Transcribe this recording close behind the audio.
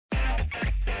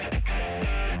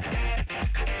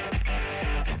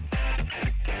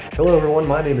Hello, everyone.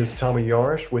 My name is Tommy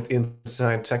Yarish with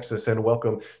Inside Texas, and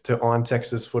welcome to On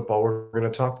Texas Football. We're going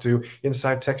to talk to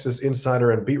Inside Texas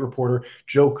insider and beat reporter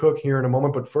Joe Cook here in a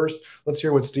moment. But first, let's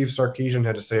hear what Steve Sarkisian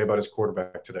had to say about his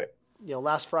quarterback today.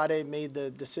 Last Friday made the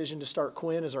decision to start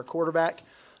Quinn as our quarterback.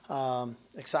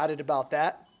 Excited about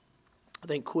that. I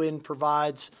think Quinn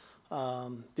provides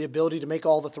the ability to make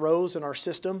all the throws in our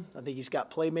system. I think he's got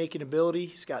playmaking ability.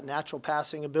 He's got natural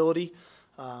passing ability.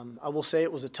 I will say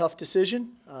it was a tough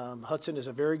decision. Hudson is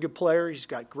a very good player. He's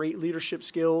got great leadership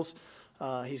skills.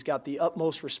 He's got the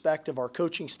utmost respect of our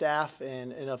coaching staff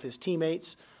and of his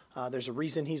teammates. There's a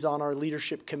reason he's on our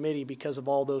leadership committee because of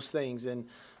all those things. And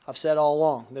I've said all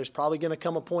along, there's probably going to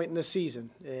come a point in this season,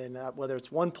 and whether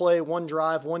it's one play, one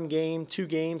drive, one game, two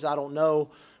games, I don't know,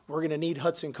 we're going to need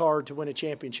Hudson Card to win a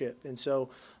championship. And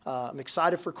so I'm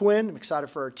excited for Quinn. I'm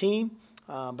excited for our team.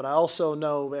 But I also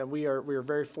know, and we are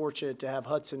very fortunate to have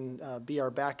Hudson be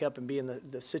our backup and be in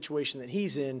the situation that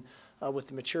he's in with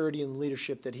the maturity and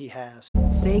leadership that he has.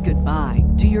 Say goodbye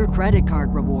to your credit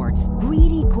card rewards.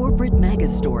 Greedy corporate mega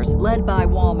stores, led by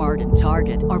Walmart and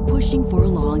Target, are pushing for a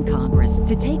law in Congress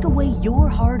to take away your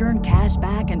hard-earned cash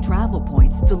back and travel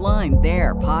points to line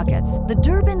their pockets. The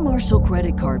Durbin-Marshall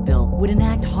credit card bill would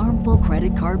enact harmful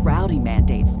credit card routing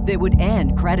mandates that would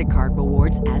end credit card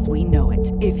rewards as we know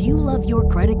it. If you love your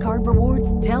credit card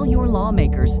rewards, tell your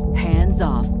lawmakers, hands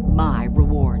off my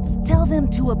rewards. Tell them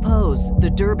to oppose the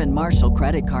Durbin-Marshall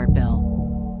credit card bill.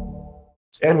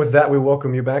 And with that, we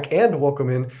welcome you back and welcome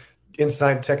in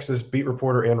Inside Texas beat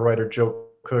reporter and writer Joe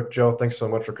Cook. Joe, thanks so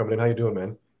much for coming in. How you doing,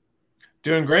 man?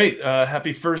 Doing great.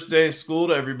 Happy first day of school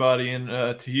to everybody,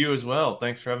 and to you as well.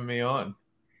 Thanks for having me on.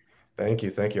 Thank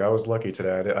you. I was lucky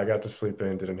today. I got to sleep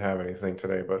in, didn't have anything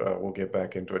today, but we'll get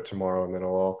back into it tomorrow, and then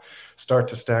it'll all start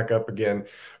to stack up again.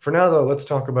 For now, though, let's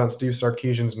talk about Steve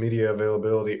Sarkisian's media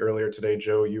availability earlier today.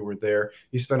 Joe, you were there.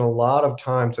 He spent a lot of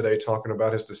time today talking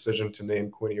about his decision to name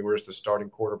Quinn Ewers the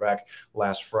starting quarterback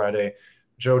last Friday.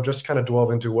 Joe, just kind of delve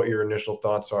into what your initial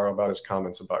thoughts are about his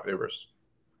comments about Ewers.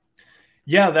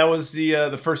 Yeah, that was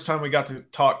the first time we got to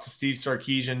talk to Steve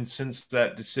Sarkisian since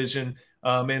that decision.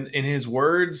 And his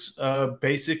words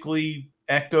basically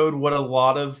echoed what a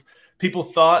lot of people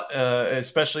thought,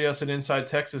 especially us at Inside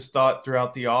Texas, thought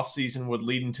throughout the offseason would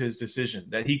lead into his decision,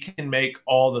 that he can make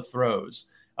all the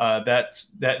throws.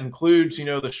 That includes,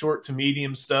 the short to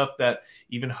medium stuff that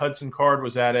even Hudson Card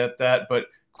was at that. But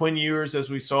Quinn Ewers, as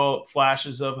we saw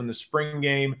flashes of in the spring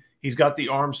game, he's got the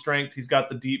arm strength, he's got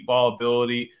the deep ball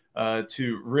ability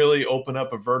to really open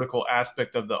up a vertical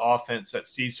aspect of the offense that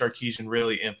Steve Sarkisian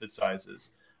really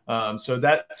emphasizes. So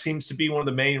that seems to be one of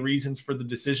the main reasons for the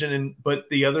decision. But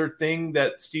the other thing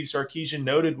that Steve Sarkisian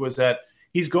noted was that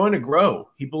he's going to grow.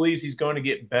 He believes he's going to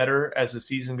get better as the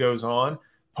season goes on.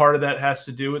 Part of that has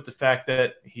to do with the fact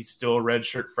that he's still a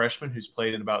redshirt freshman who's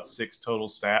played in about 6 total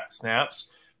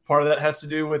snaps. Part of that has to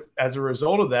do with, as a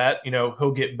result of that,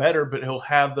 he'll get better, but he'll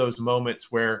have those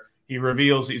moments where he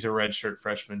reveals he's a redshirt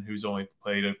freshman who's only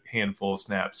played a handful of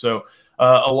snaps. So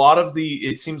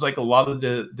it seems like a lot of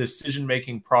the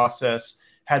decision-making process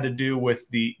had to do with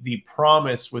the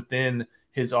promise within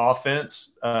his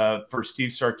offense for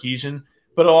Steve Sarkisian.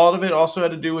 But a lot of it also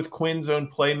had to do with Quinn's own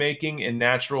playmaking and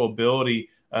natural ability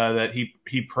that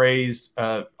he praised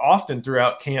often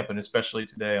throughout camp, and especially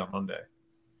today on Monday.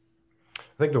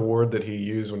 I think the word that he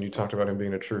used when you talked about him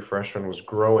being a true freshman was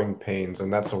growing pains,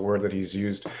 and that's a word that he's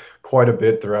used quite a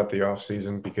bit throughout the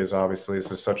offseason because obviously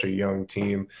this is such a young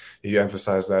team. He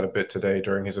emphasized that a bit today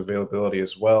during his availability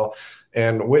as well.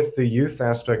 And with the youth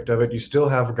aspect of it, you still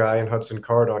have a guy in Hudson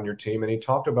Card on your team, and he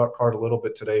talked about Card a little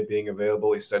bit today being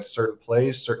available. He said certain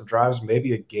plays, certain drives,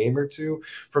 maybe a game or two.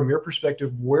 From your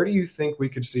perspective, where do you think we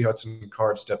could see Hudson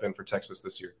Card step in for Texas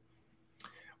this year?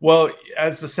 Well,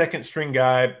 as the second string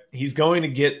guy, he's going to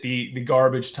get the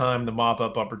garbage time, the mop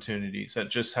up opportunities.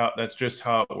 That's just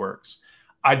how it works.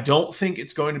 I don't think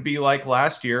it's going to be like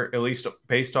last year, at least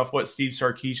based off what Steve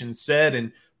Sarkisian said,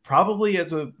 and probably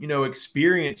as a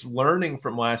experience learning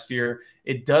from last year.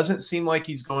 It doesn't seem like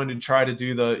he's going to try to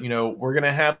do we're going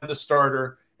to have the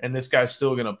starter and this guy's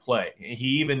still going to play.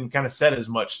 He even kind of said as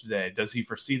much today. Does he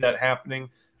foresee that happening?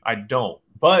 I don't,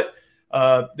 but.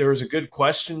 There was a good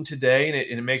question today,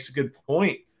 and it makes a good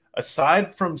point.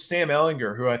 Aside from Sam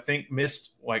Ehlinger, who I think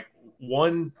missed like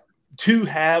 1-2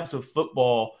 halves of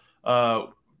football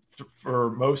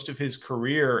for most of his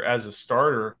career as a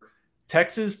starter,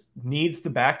 Texas needs the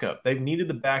backup. They've needed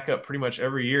the backup pretty much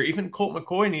every year. Even Colt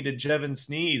McCoy needed Jevan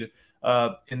Snead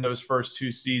in those first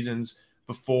 2 seasons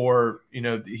before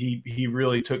he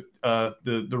really took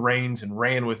the reins and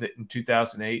ran with it in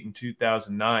 2008 and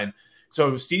 2009.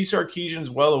 So Steve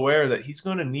Sarkisian's well aware that he's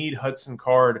going to need Hudson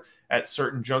Card at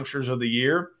certain junctures of the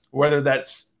year, whether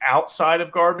that's outside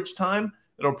of garbage time.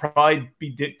 It'll probably be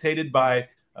dictated by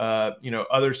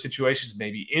other situations,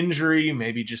 maybe injury,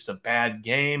 maybe just a bad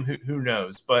game. Who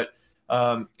knows? But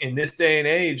in this day and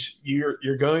age,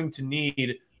 you're going to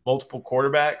need multiple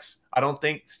quarterbacks. I don't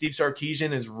think Steve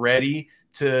Sarkisian is ready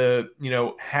to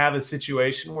have a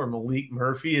situation where Malik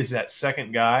Murphy is that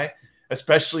second guy,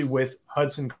 especially with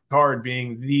Hudson Card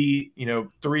being the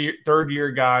third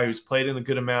year guy who's played in a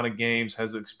good amount of games,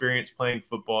 has experience playing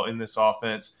football in this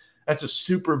offense. That's a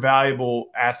super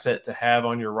valuable asset to have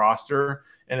on your roster,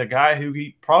 and a guy who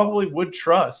he probably would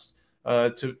trust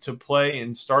to play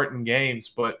and start in games.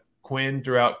 But Quinn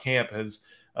throughout camp has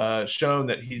shown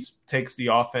that he takes the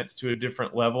offense to a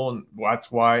different level, and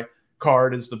that's why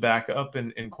Card is the backup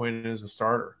and Quinn is the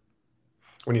starter.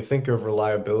 When you think of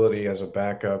reliability as a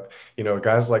backup,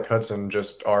 guys like Hudson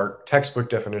just are textbook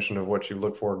definition of what you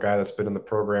look for. A guy that's been in the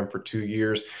program for 2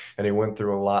 years, and he went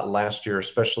through a lot last year,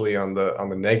 especially on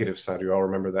the negative side. You all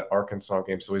remember that Arkansas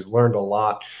game. So he's learned a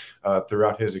lot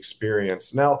throughout his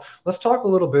experience. Now, let's talk a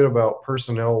little bit about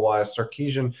personnel-wise.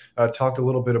 Sarkisian talked a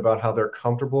little bit about how they're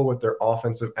comfortable with their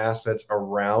offensive assets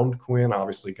around Quinn.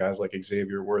 Obviously, guys like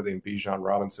Xavier Worthy and Bijan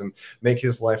Robinson make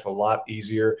his life a lot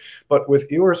easier. But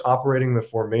with Ewers operating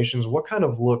the formations, what kind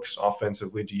of looks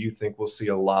offensively do you think we'll see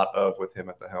a lot of with him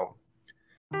at the helm?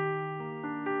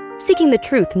 Seeking the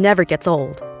truth never gets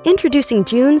old. Introducing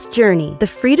June's Journey, the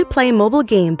free-to-play mobile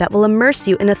game that will immerse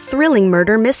you in a thrilling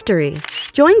murder mystery.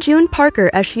 Join June Parker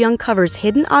as she uncovers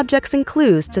hidden objects and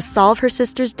clues to solve her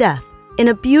sister's death in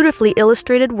a beautifully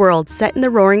illustrated world set in the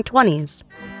Roaring '20s.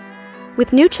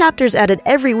 With new chapters added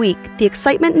every week, the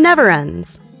excitement never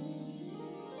ends.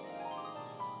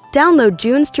 Download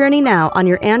June's Journey now on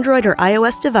your Android or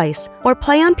iOS device, or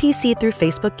play on PC through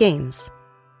Facebook Games.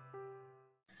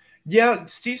 Yeah,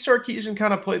 Steve Sarkisian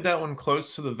kind of played that one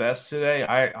close to the vest today.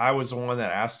 I was the one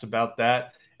that asked about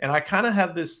that. And I kind of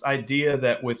have this idea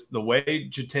that with the way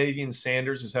Jatavian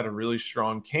Sanders has had a really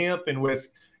strong camp, and with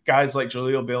guys like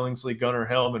Jaleel Billingsley, Gunnar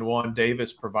Helm, and Juan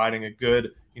Davis providing a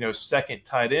good, second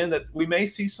tight end, that we may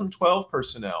see some 12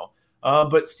 personnel.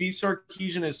 But Steve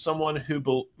Sarkisian is someone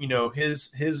who,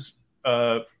 his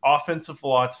offensive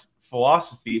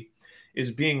philosophy is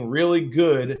being really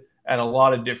good at a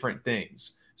lot of different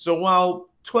things. So while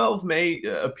 12 may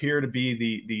appear to be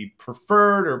the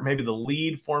preferred or maybe the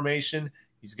lead formation,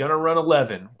 he's going to run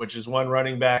 11, which is one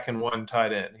running back and one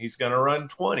tight end. He's going to run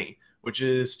 20, which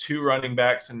is two running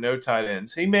backs and no tight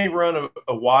ends. He may run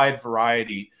a wide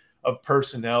variety of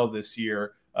personnel this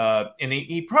year. And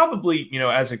he probably,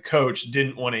 as a coach,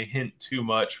 didn't want to hint too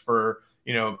much for,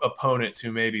 opponents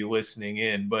who may be listening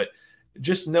in. But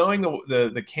just knowing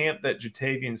the camp that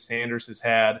Jatavian Sanders has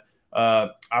had,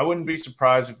 I wouldn't be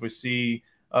surprised if we see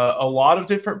a lot of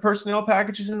different personnel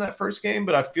packages in that first game.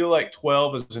 But I feel like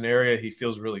 12 is an area he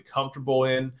feels really comfortable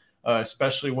in,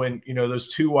 especially when,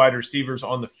 those two wide receivers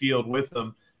on the field with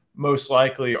them most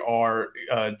likely are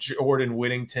Jordan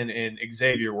Whittington and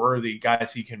Xavier Worthy,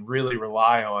 guys he can really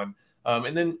rely on.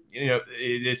 And then,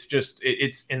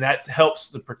 and that helps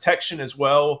the protection as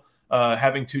well.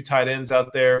 Having two tight ends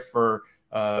out there for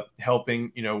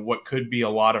helping, what could be a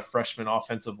lot of freshman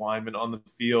offensive linemen on the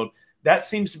field. That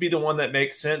seems to be the one that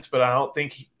makes sense, but I don't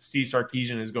think Steve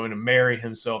Sarkisian is going to marry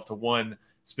himself to one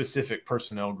specific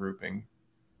personnel grouping.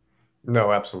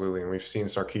 No, absolutely. And we've seen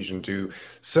Sarkisian do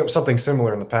something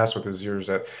similar in the past with his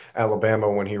years at Alabama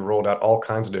when he rolled out all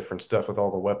kinds of different stuff with all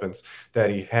the weapons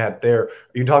that he had there.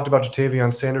 You talked about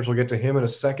Jatavian Sanders. We'll get to him in a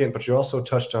second, but you also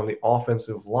touched on the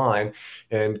offensive line.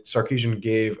 And Sarkisian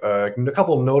gave a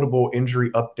couple of notable injury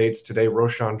updates today.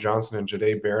 Roschon Johnson and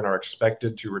Jahdae Barron are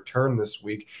expected to return this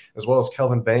week, as well as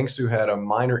Kelvin Banks, who had a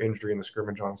minor injury in the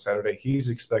scrimmage on Saturday. He's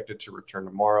expected to return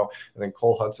tomorrow. And then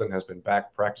Cole Hudson has been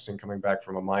back practicing, coming back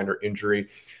from a minor injury.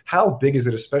 How big is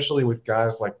it, especially with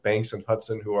guys like Banks and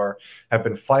Hudson, who have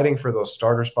been fighting for those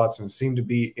starter spots and seem to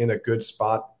be in a good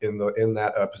spot in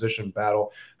that position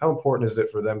battle? How important is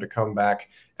it for them to come back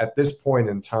at this point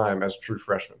in time as true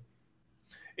freshmen?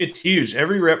 It's huge.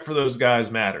 Every rep for those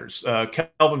guys matters.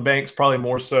 Kelvin Banks probably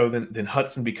more so than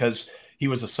Hudson because he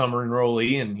was a summer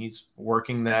enrollee and he's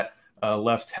working that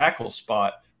left tackle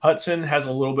spot. Hudson has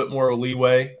a little bit more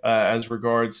leeway as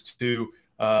regards to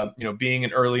being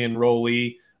an early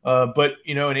enrollee. But,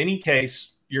 in any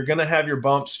case, you're going to have your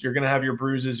bumps, you're going to have your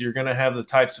bruises, you're going to have the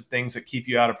types of things that keep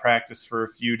you out of practice for a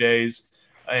few days.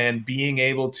 And being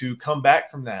able to come back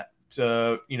from that,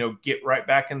 to, get right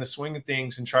back in the swing of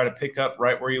things and try to pick up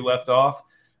right where you left off,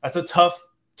 that's a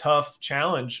tough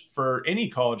challenge for any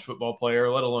college football player,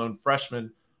 let alone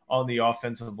freshman on the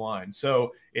offensive line.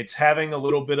 So it's having a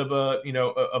little bit of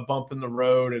a bump in the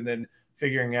road and then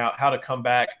figuring out how to come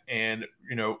back and,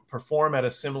 perform at a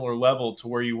similar level to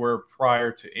where you were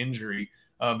prior to injury.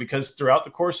 Because throughout the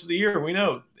course of the year, we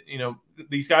know,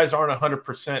 these guys aren't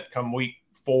 100% come week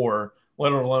 4,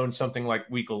 let alone something like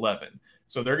week 11.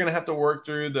 So they're going to have to work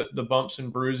through the bumps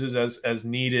and bruises as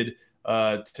needed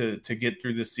to get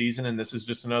through this season. And this is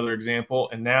just another example.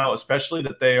 And now, especially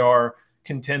that they are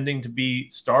contending to be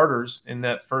starters in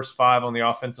that first 5 on the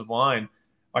offensive line,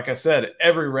 like I said,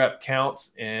 every rep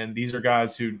counts. And these are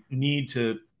guys who need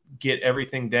to get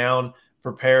everything down,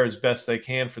 prepare as best they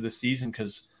can for the season,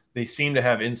 because they seem to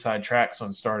have inside tracks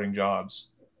on starting jobs.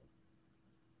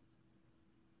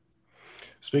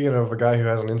 Speaking of a guy who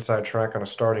has an inside track on a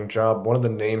starting job, one of the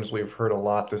names we've heard a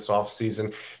lot this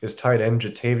offseason is tight end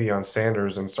Ja'Tavion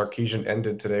Sanders, and Sarkisian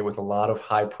ended today with a lot of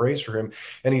high praise for him.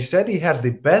 And he said he had the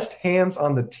best hands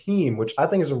on the team, which I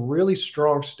think is a really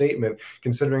strong statement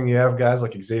considering you have guys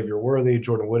like Xavier Worthy,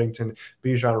 Jordan Whittington,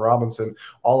 Bijan Robinson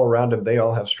all around him. They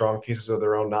all have strong cases of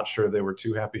their own. Not sure they were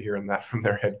too happy hearing that from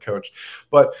their head coach.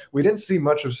 But we didn't see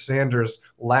much of Sanders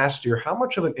last year. How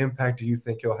much of an impact do you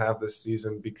think he'll have this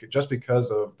season just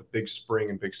because of the big spring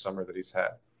and big summer that he's had?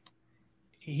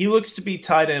 He looks to be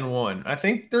tight end 1. I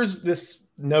think there's this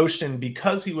notion,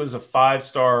 because he was a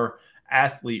 5-star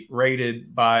athlete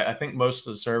rated by, I think, most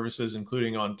of the services,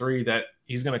 including On3, that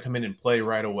he's going to come in and play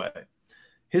right away.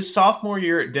 His sophomore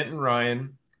year at Denton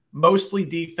Ryan, mostly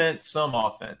defense, some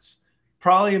offense.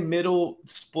 Probably a middle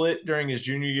split during his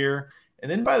junior year. And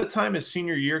then by the time his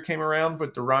senior year came around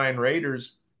with the Ryan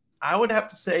Raiders, I would have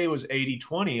to say it was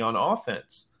 80-20 on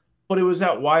offense. But it was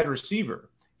at wide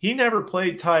receiver. He never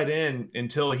played tight end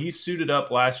until he suited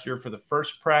up last year for the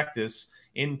first practice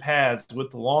in pads with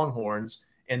the Longhorns.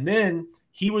 And then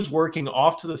he was working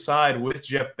off to the side with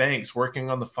Jeff Banks, working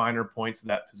on the finer points of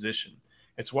that position.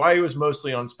 It's why he was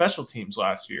mostly on special teams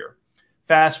last year.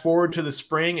 Fast forward to the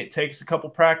spring, it takes a couple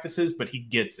practices, but he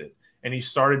gets it. And he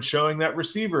started showing that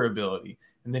receiver ability.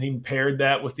 And then he paired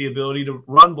that with the ability to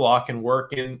run block and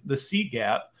work in the C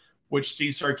gap, which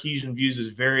Steve Sarkisian views as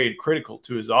very critical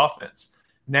to his offense.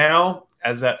 Now,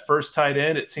 as that first tight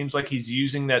end, it seems like he's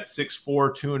using that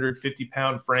 6'4",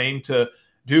 250-pound frame to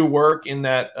do work in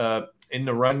that in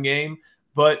the run game.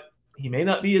 But he may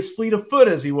not be as fleet of foot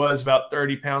as he was about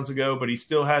 30 pounds ago, but he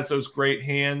still has those great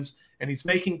hands, and he's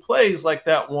making plays like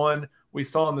that one we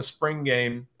saw in the spring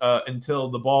game until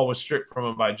the ball was stripped from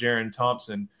him by Jaron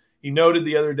Thompson. He noted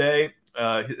the other day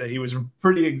that he was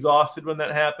pretty exhausted when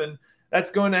that happened. That's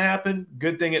going to happen.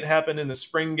 Good thing it happened in the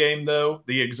spring game, though,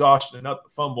 the exhaustion, not the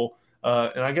fumble,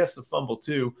 and I guess the fumble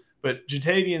too. But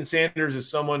Ja'Tavion Sanders is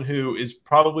someone who is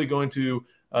probably going to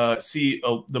see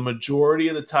the majority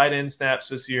of the tight end snaps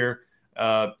this year.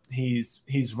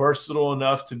 He's versatile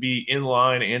enough to be in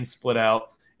line and split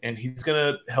out, and he's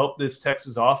going to help this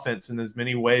Texas offense in as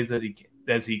many ways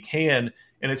as he can.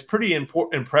 And it's pretty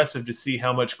impressive to see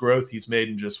how much growth he's made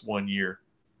in just 1 year.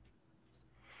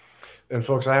 And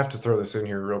folks, I have to throw this in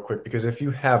here real quick, because if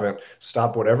you haven't,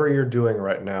 stop whatever you're doing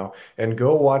right now and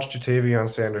go watch Ja'Tavion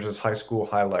Sanders' high school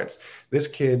highlights. This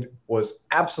kid was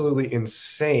absolutely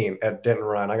insane at Denton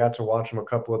Ryan. I got to watch him a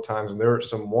couple of times, and there were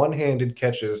some one-handed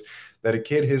catches that a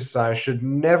kid his size should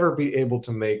never be able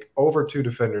to make over 2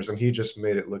 defenders, and he just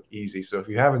made it look easy. So if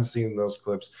you haven't seen those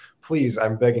clips, please,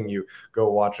 I'm begging you,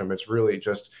 go watch them. It's really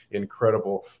just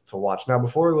incredible to watch. Now,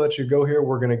 before we let you go here,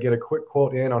 we're going to get a quick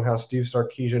quote in on how Steve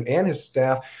Sarkisian and his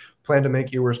staff plan to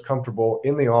make Ewers comfortable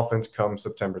in the offense come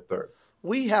September 3rd.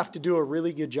 We have to do a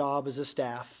really good job as a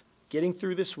staff getting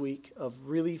through this week of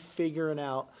really figuring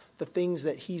out the things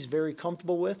that he's very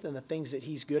comfortable with and the things that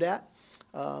he's good at.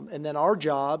 And then our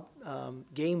job,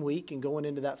 game week and going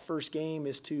into that first game,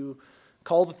 is to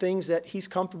call the things that he's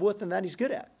comfortable with and that he's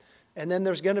good at. And then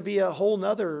there's going to be a whole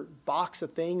nother box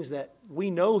of things that we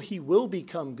know he will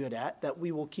become good at, that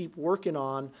we will keep working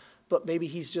on, but maybe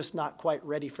he's just not quite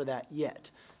ready for that yet.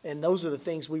 And those are the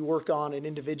things we work on in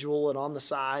individual and on the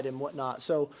side and whatnot.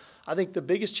 So I think the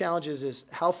biggest challenge is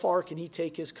how far can he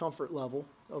take his comfort level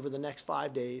over the next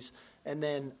 5 days, and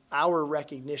then our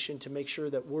recognition to make sure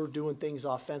that we're doing things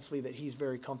offensively that he's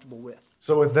very comfortable with.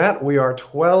 So with that, we are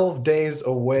 12 days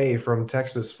away from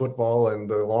Texas football, and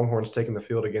the Longhorns taking the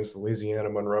field against Louisiana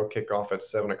Monroe, kickoff at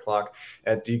 7 o'clock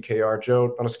at DKR.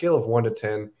 Joe, on a scale of 1 to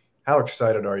 10, how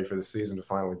excited are you for the season to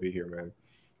finally be here, man?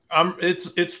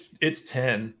 It's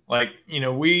 10. Like,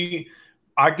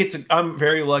 I'm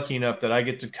very lucky enough that I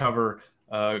get to cover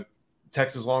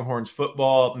Texas Longhorns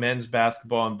football, men's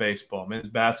basketball, and baseball. Men's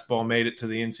basketball made it to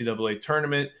the NCAA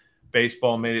tournament.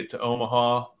 baseball made it to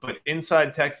Omaha. But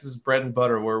inside Texas, bread and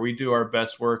butter, where we do our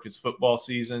best work is football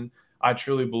season. I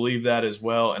truly believe that as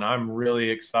well, and I'm really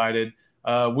excited.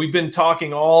 We've been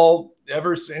talking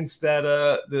ever since that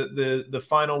the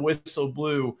final whistle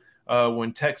blew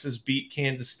when Texas beat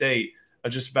Kansas State,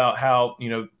 just about how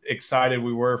excited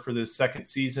we were for this second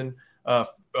season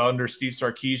under Steve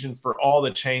Sarkisian, for all the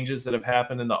changes that have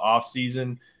happened in the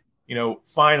offseason.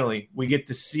 Finally we get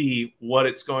to see what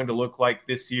it's going to look like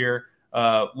this year.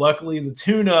 Luckily, the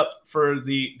tune-up for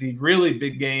the really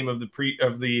big game of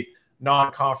the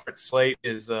non-conference slate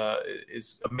is a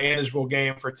manageable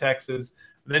game for Texas.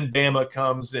 Then Bama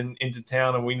comes into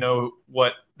town, and we know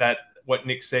what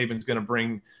Nick Saban's going to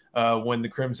bring when the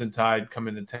Crimson Tide come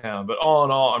into town. But all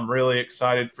in all, I'm really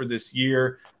excited for this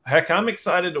year. Heck, I'm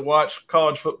excited to watch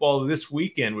college football this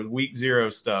weekend with Week 0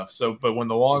 stuff. But when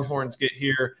the Longhorns get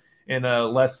here in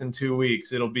less than 2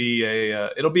 weeks, it'll be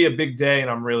a big day,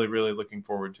 and I'm really, really looking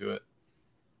forward to it.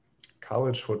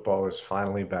 College football is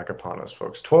finally back upon us,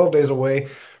 folks. 12 days away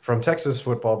from Texas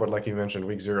football, but like you mentioned,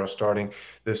 Week 0 starting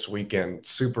this weekend.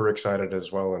 Super excited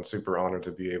as well, and super honored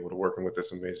to be able to work with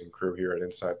this amazing crew here at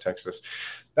Inside Texas.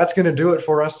 That's going to do it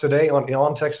for us today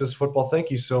on Texas football.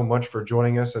 Thank you so much for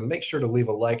joining us, and make sure to leave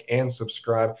a like and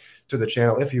subscribe to the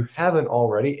channel if you haven't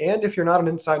already. And if you're not an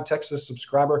Inside Texas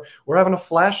subscriber, we're having a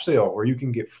flash sale where you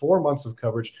can get 4 months of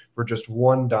coverage for just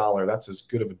 $1. That's as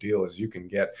good of a deal as you can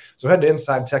get. So head to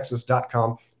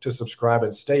InsideTexas.com to subscribe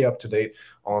and stay up to date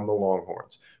on the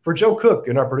Longhorns. For Joe Cook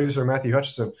and our producer, Matthew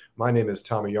Hutchison, my name is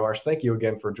Tommy Yarsh. Thank you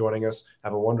again for joining us.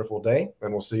 Have a wonderful day,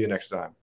 and we'll see you next time.